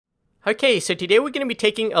Okay, so today we're going to be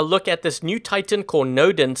taking a look at this new titan called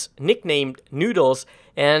Nodens, nicknamed Noodles.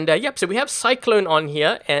 And yep, so we have Cyclone on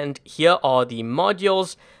here, and here are the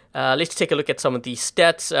modules. Let's take a look at some of the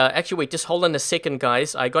stats. Actually, wait, just hold on a second,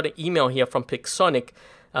 guys. I got an email here from Pixonic.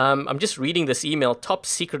 I'm just reading this email, top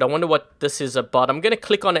secret. I wonder what this is about. I'm going to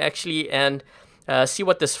click on it actually and see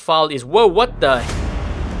what this file is. Whoa, what the...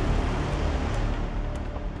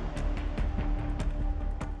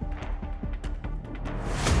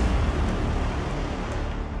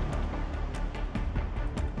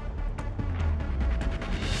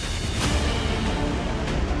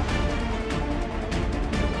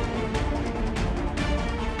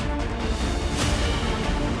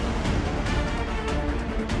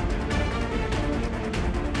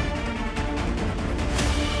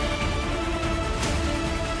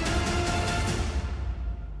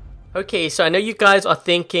 Okay, so I know you guys are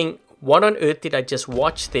thinking, what on earth did I just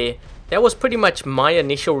watch there? That was pretty much my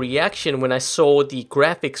initial reaction when I saw the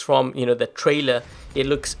graphics from, the trailer. It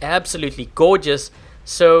looks absolutely gorgeous.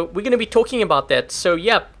 So we're going to be talking about that. So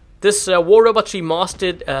yeah, this War Robots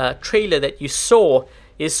Remastered trailer that you saw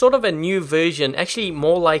is sort of a new version, actually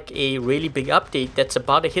more like a really big update that's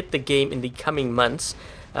about to hit the game in the coming months.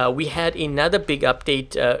 We had another big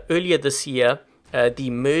update earlier this year. The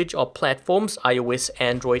merge of platforms, iOS,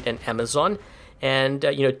 Android, and Amazon. And,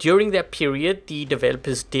 during that period, the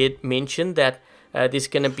developers did mention that there's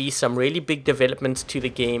going to be some really big developments to the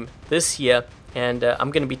game this year. And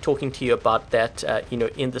I'm going to be talking to you about that,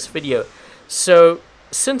 in this video. So,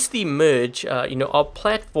 since the merge, our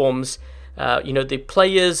platforms, the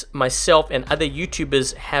players, myself, and other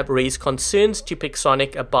YouTubers have raised concerns to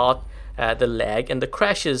Pixonic about the lag and the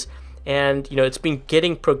crashes. And, it's been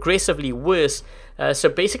getting progressively worse. So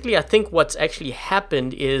basically, I think what's actually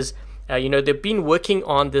happened is, they've been working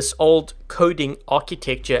on this old coding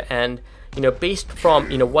architecture, and, based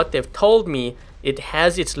from, what they've told me, it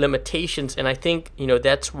has its limitations, and I think,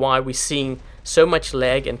 that's why we're seeing so much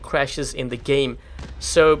lag and crashes in the game.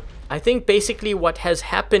 So I think basically what has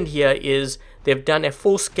happened here is they've done a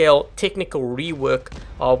full-scale technical rework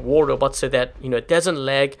of War Robots so that, it doesn't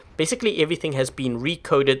lag. Basically, everything has been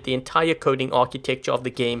recoded, the entire coding architecture of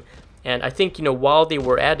the game. And I think, while they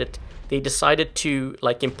were at it, they decided to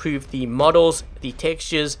improve the models, the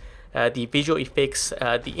textures, the visual effects,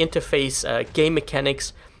 the interface, game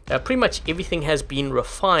mechanics. Pretty much everything has been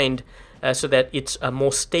refined so that it's a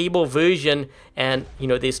more stable version and,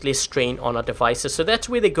 there's less strain on our devices. So that's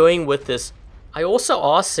where they're going with this. I also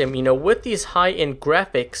asked them, with these high-end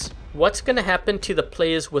graphics, what's going to happen to the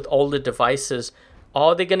players with older devices?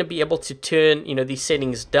 Are they going to be able to turn, these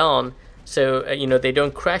settings down so, they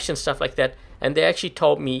don't crash and stuff like that? And they actually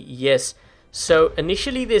told me yes. So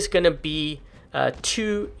initially there's going to be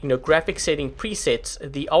two, graphic setting presets,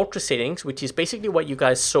 the ultra settings, which is basically what you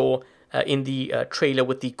guys saw in the trailer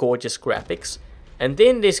with the gorgeous graphics. And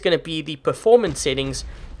then there's going to be the performance settings,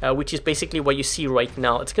 which is basically what you see right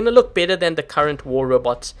now. It's going to look better than the current War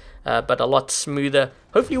Robots, but a lot smoother,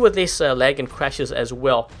 hopefully with less lag and crashes as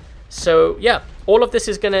well. So yeah, all of this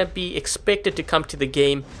is going to be expected to come to the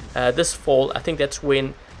game this fall. I think that's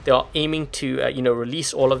when they are aiming to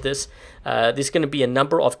release all of this. There's going to be a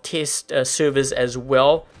number of test servers as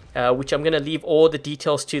well, which I'm going to leave all the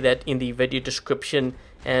details to that in the video description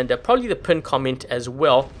and probably the pinned comment as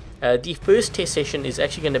well. The first test session is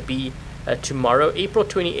actually going to be tomorrow, April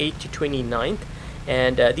 28th to 29th.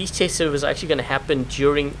 And these test servers are actually going to happen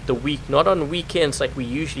during the week, not on weekends like we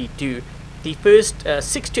usually do. The first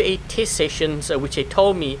 6 to 8 test sessions, which they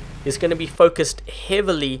told me, is going to be focused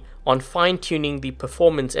heavily on fine-tuning the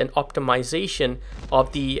performance and optimization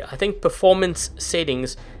of the, I think, performance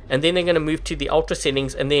settings, and then they're going to move to the ultra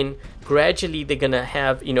settings, and then gradually they're going to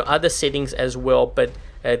have, other settings as well, but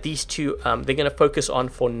these two they're going to focus on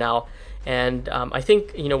for now. And I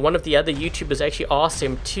think, one of the other YouTubers actually asked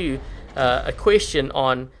him too a question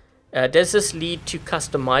on, does this lead to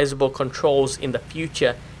customizable controls in the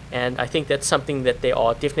future? And I think that's something that they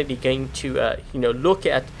are definitely going to, look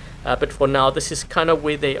at. But for now, this is kind of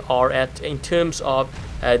where they are at in terms of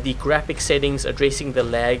the graphic settings, addressing the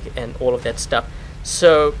lag and all of that stuff.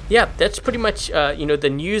 So yeah, that's pretty much, the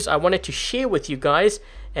news I wanted to share with you guys.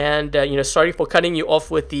 And, sorry for cutting you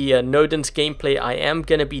off with the Nodens gameplay. I am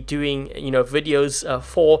going to be doing, videos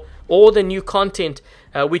for all the new content,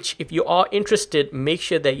 which if you are interested, make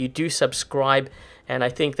sure that you do subscribe. And I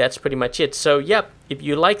think that's pretty much it. So, yeah, if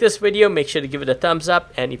you like this video, make sure to give it a thumbs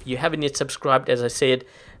up. And if you haven't yet subscribed, as I said,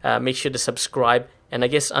 make sure to subscribe. And I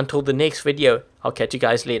guess until the next video, I'll catch you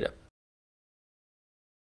guys later.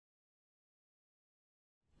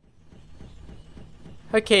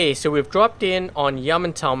 Okay, so we've dropped in on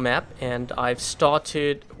Yamantau map, and I've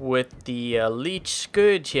started with the Leech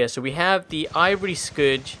Scourge here. So we have the Ivory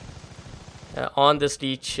Scourge on this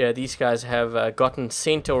Leech. These guys have gotten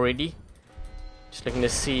sent already. Just looking to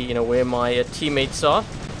see, you know, where my teammates are.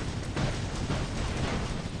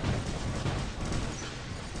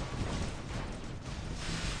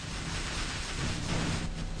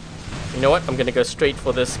 You know what? I'm gonna go straight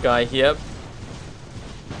for this guy here.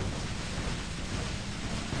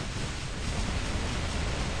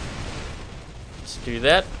 Do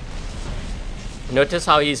that. Notice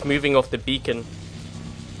how he's moving off the beacon.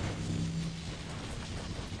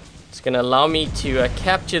 It's gonna allow me to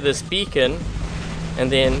capture this beacon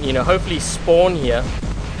and then, you know, hopefully spawn here.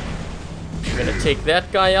 I'm gonna take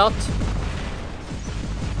that guy out.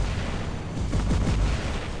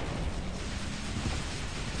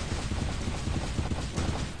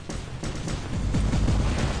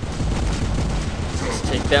 Let's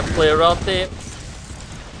take that player out there.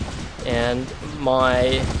 And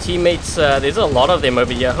my teammates, there's a lot of them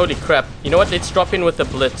over here. Holy crap. You know what? Let's drop in with the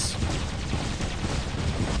blitz.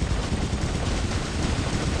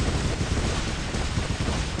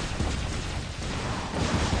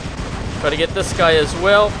 Try to get this guy as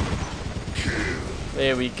well.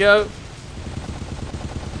 There we go.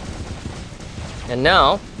 And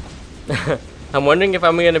now, I'm wondering if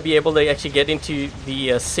I'm going to be able to actually get into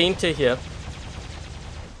the center here.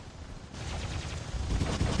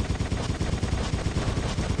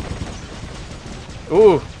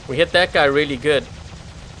 Ooh, we hit that guy really good.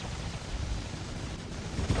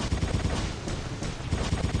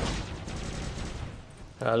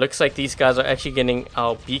 Looks like these guys are actually getting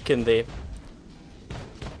our beacon there.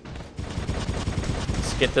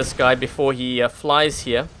 Let's get this guy before he flies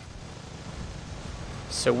here.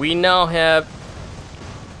 So we now have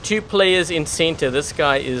 2 players in center. This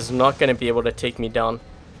guy is not going to be able to take me down.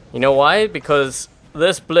 You know why? Because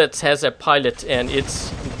this blitz has a pilot and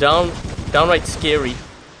it's downright scary.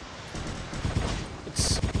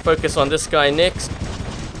 Let's focus on this guy next.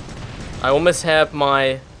 I almost have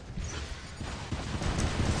my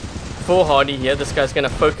foolhardy here. This guy's gonna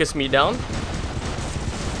focus me down.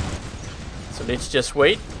 So let's just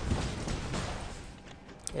wait.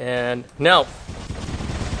 And now.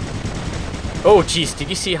 Oh geez, did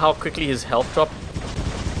you see how quickly his health dropped?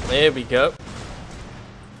 There we go.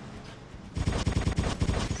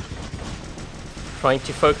 Trying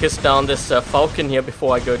to focus down this falcon here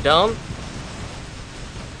before I go down.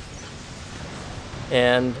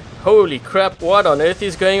 And holy crap, what on earth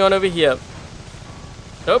is going on over here?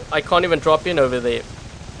 Nope, I can't even drop in over there.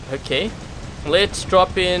 Okay, let's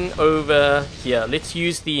drop in over here. Let's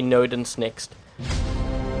use the Nodens next.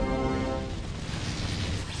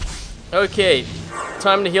 Okay,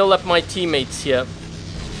 time to heal up my teammates here.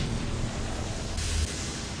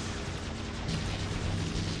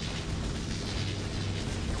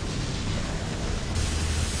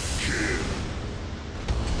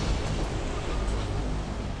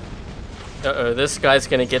 Uh-oh, this guy's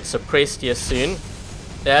gonna get suppressed here soon.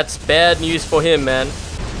 That's bad news for him, man.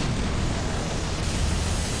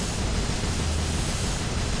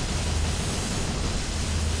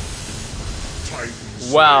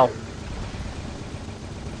 Wow.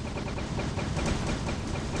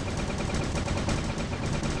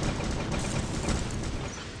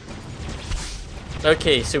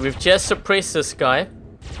 Okay, so we've just suppressed this guy.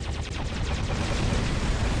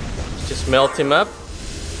 Let's just melt him up.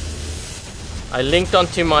 I linked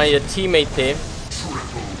onto my teammate there.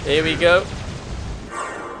 There we go.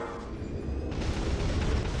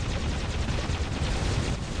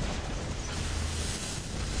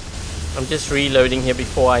 I'm just reloading here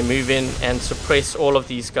before I move in and suppress all of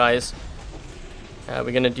these guys.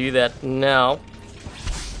 We're gonna do that now.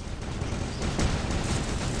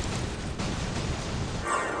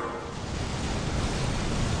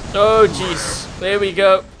 Oh jeez, there we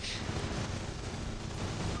go.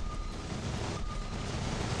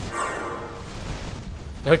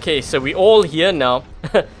 Okay, so we're all here now.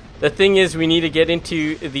 The thing is, we need to get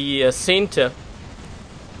into the center.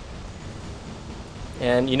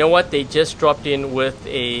 And you know what? They just dropped in with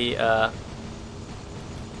a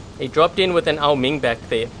they dropped in with an Ao Ming back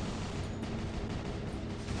there.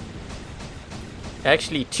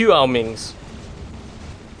 Actually, 2 Ao Mings.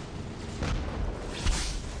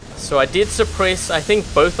 So I did suppress, I think,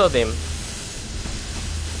 both of them.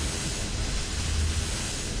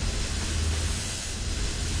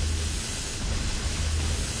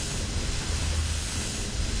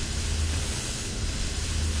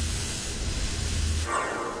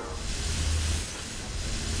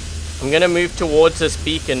 I'm gonna move towards this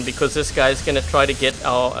beacon because this guy's gonna try to get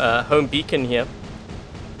our home beacon here.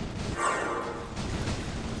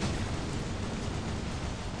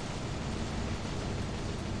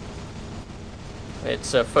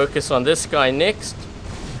 Let's focus on this guy next.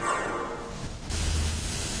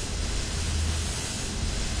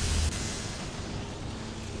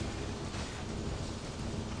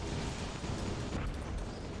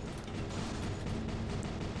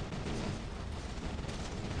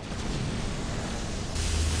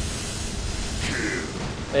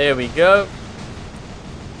 There we go.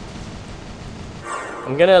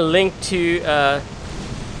 I'm gonna link to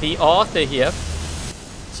the author here.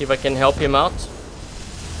 See if I can help him out.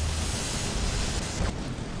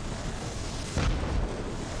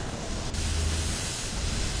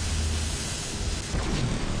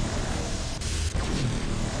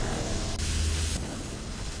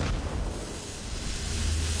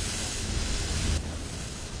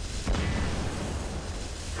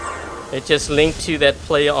 It just linked to that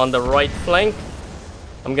player on the right flank.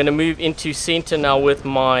 I'm going to move into center now with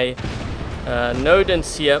my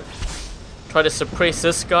Nodens here. Try to suppress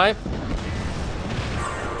this guy.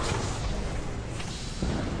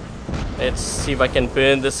 Let's see if I can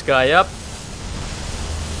burn this guy up.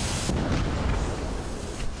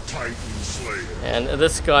 Titan Slayer. And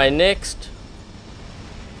this guy next.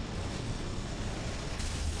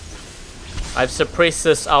 I've suppressed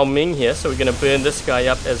this Ao Ming here, so we're going to burn this guy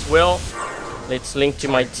up as well. Let's link to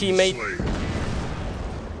my teammate.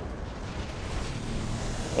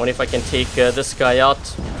 I wonder if I can take this guy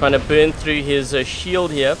out. Trying to burn through his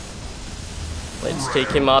shield here. Let's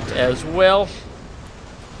take him out as well.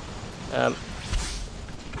 I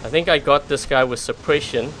think I got this guy with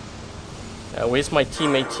suppression. Where's my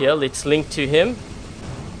teammate here? Let's link to him.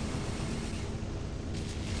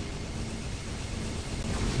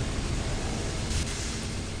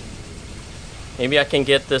 Maybe I can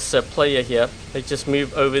get this player here. Let's just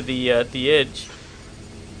move over the edge.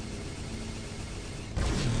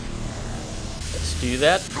 Let's do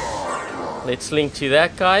that. Let's link to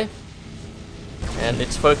that guy. And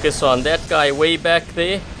let's focus on that guy way back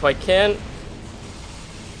there, if I can.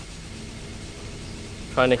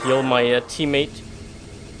 Trying to heal my teammate.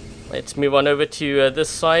 Let's move on over to this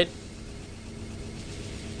side.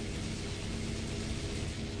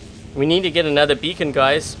 We need to get another beacon,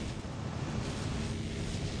 guys.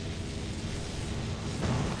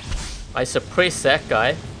 I suppress that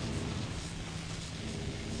guy.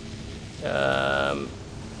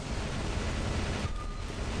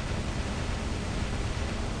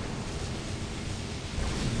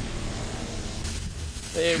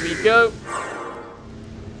 There we go.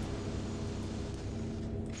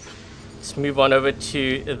 Let's move on over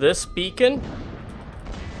to this beacon.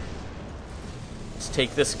 Let's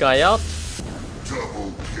take this guy out.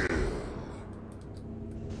 Double kill.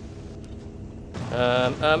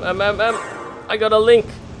 I got a link.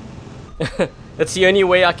 That's the only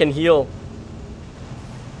way I can heal.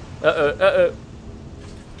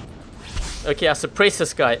 Okay, I suppress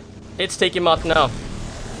this guy. Let's take him out now.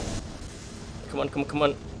 Come on, come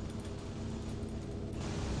on.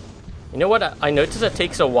 You know what? I noticed it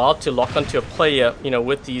takes a while to lock onto a player, you know,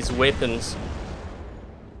 with these weapons.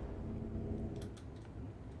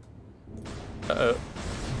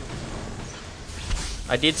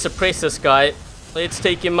 I did suppress this guy. Let's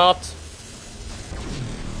take him out.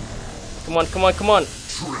 Come on.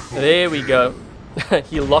 There we go.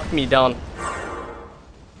 He locked me down.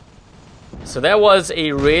 So that was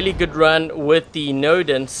a really good run with the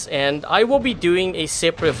Nodens, and I will be doing a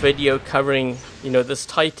separate video covering, you know, this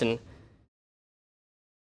Titan.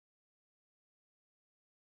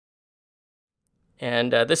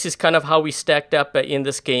 And this is kind of how we stacked up in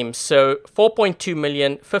this game. So 4.2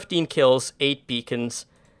 million, 15 kills, 8 beacons.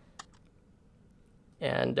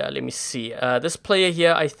 And let me see. This player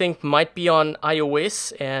here I think might be on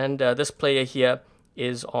iOS, and this player here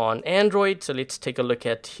is on Android. So let's take a look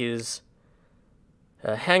at his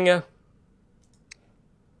hangar.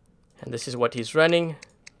 And this is what he's running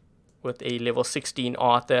with a level 16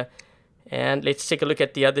 Arthur. And let's take a look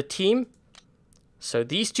at the other team. So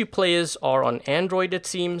these two players are on Android, it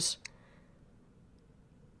seems.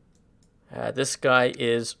 This guy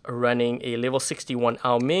is running a level 61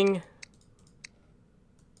 Ao Ming.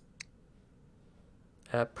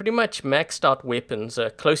 Pretty much maxed out weapons,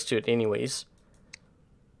 close to it anyways.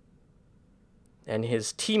 And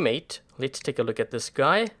his teammate, let's take a look at this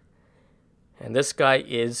guy. And this guy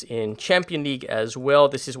is in Champion League as well.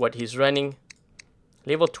 This is what he's running.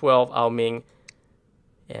 Level 12 Ao Ming.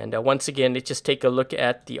 And once again, let's just take a look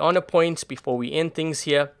at the honor points before we end things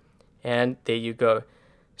here. And there you go.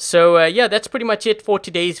 So yeah, that's pretty much it for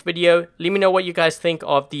today's video. Let me know what you guys think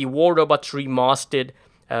of the War Robots Remastered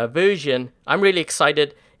version. I'm really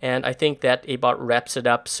excited, and I think that about wraps it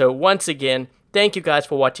up. So once again, Thank you guys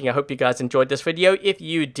for watching. I hope you guys enjoyed this video. If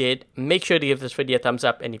you did, make sure to give this video a thumbs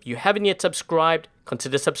up. And if you haven't yet subscribed,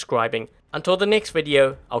 consider subscribing. Until the next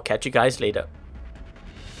video, I'll catch you guys later.